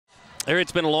Aari,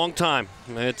 it's been a long time.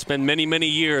 It's been many, many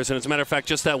years. And as a matter of fact,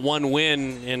 just that one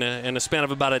win in a span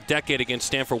of about a decade against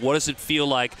Stanford, what does it feel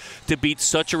like to beat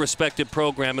such a respected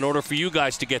program in order for you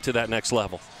guys to get to that next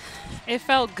level? It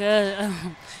felt good.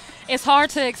 It's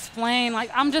hard to explain.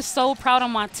 Like, I'm just so proud of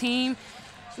my team.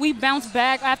 We bounced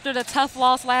back after the tough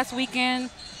loss last weekend.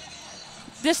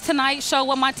 This tonight showed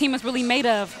what my team is really made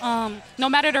of. No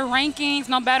matter the rankings,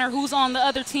 no matter who's on the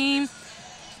other team,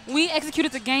 we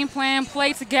executed the game plan,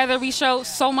 played together. We showed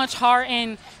so much heart,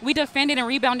 and we defended and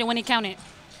rebounded when it counted.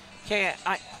 Okay,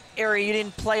 Aari, you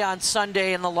didn't play on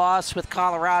Sunday in the loss with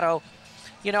Colorado.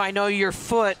 You know, I know your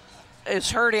foot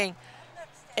is hurting,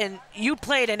 and you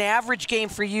played an average game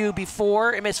for you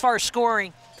before, I mean, as far as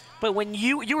scoring. But when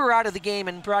you were out of the game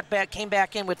and came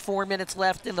back in with 4 minutes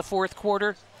left in the fourth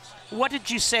quarter, what did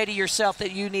you say to yourself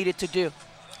that you needed to do?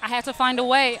 I had to find a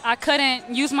way. I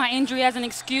couldn't use my injury as an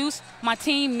excuse. My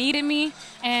team needed me,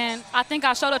 and I think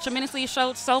I showed up tremendously,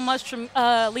 showed so much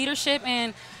leadership,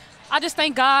 and I just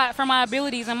thank God for my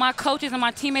abilities, and my coaches and my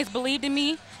teammates believed in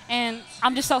me, and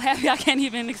I'm just so happy I can't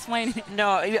even explain it.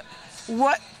 No,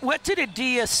 what did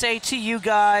Adia say to you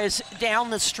guys down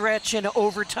the stretch in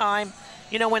overtime,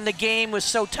 you know, when the game was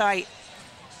so tight?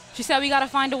 She said we got to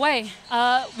find a way.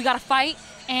 We got to fight,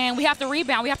 and we have to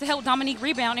rebound. We have to help Dominique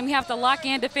rebound, and we have to lock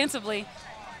in defensively.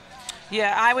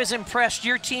 Yeah, I was impressed.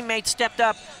 Your teammates stepped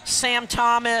up. Sam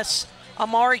Thomas,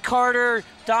 Amari Carter,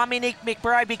 Dominique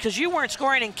McBride, because you weren't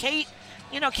scoring. And Kate,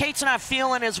 you know, Kate's not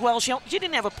feeling as well. She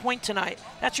didn't have a point tonight.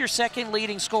 That's your second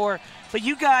leading scorer. But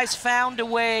you guys found a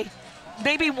way,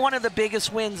 maybe one of the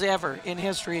biggest wins ever in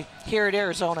history here at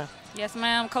Arizona. Yes,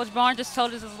 ma'am. Coach Barnes just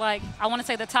told us, it's like, I want to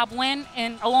say the top win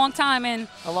in a long time. And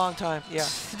a long time, yeah.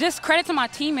 Just credit to my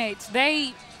teammates.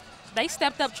 They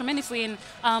stepped up tremendously.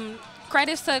 And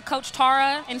credits to Coach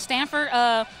Tara and Stanford.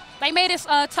 They made it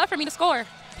tough for me to score.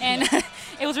 And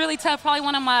it was really tough. Probably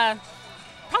one of my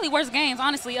worst games,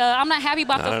 honestly. I'm not happy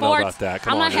about the four.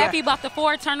 I'm not happy about the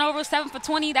 4 turnovers, 7 for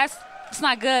 20. It's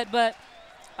not good. But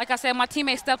like I said, my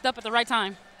teammates stepped up at the right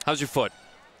time. How's your foot?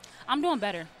 I'm doing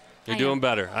better. You're doing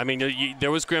better. I mean,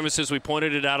 there was grimaces. We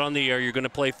pointed it out on the air. You're going to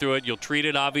play through it. You'll treat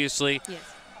it, obviously. Yes.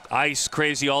 Ice,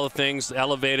 crazy, all the things,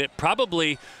 elevate it.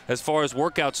 Probably, as far as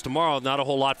workouts tomorrow, not a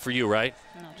whole lot for you, right?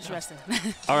 No, just resting.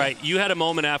 All right, you had a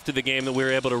moment after the game that we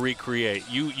were able to recreate.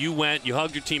 You went, you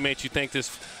hugged your teammates, you thanked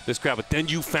this crowd, but then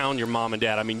you found your mom and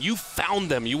dad. I mean, you found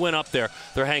them. You went up there.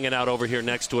 They're hanging out over here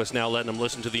next to us now, letting them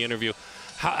listen to the interview.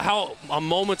 How on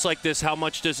moments like this, how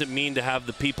much does it mean to have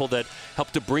the people that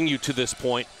helped to bring you to this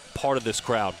point part of this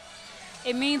crowd?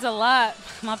 It means a lot.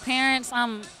 My parents,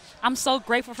 I'm so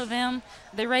grateful for them.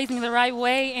 They raised me the right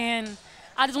way, and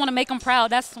I just want to make them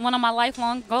proud. That's one of my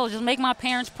lifelong goals, just make my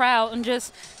parents proud. And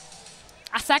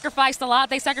I sacrificed a lot.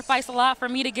 They sacrificed a lot for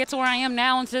me to get to where I am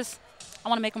now, and I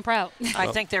want to make them proud. I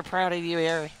think they're proud of you,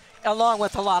 Aari, along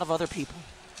with a lot of other people.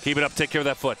 Keep it up. Take care of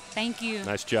that foot. Thank you.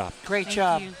 Nice job. Great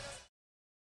job. Thank you.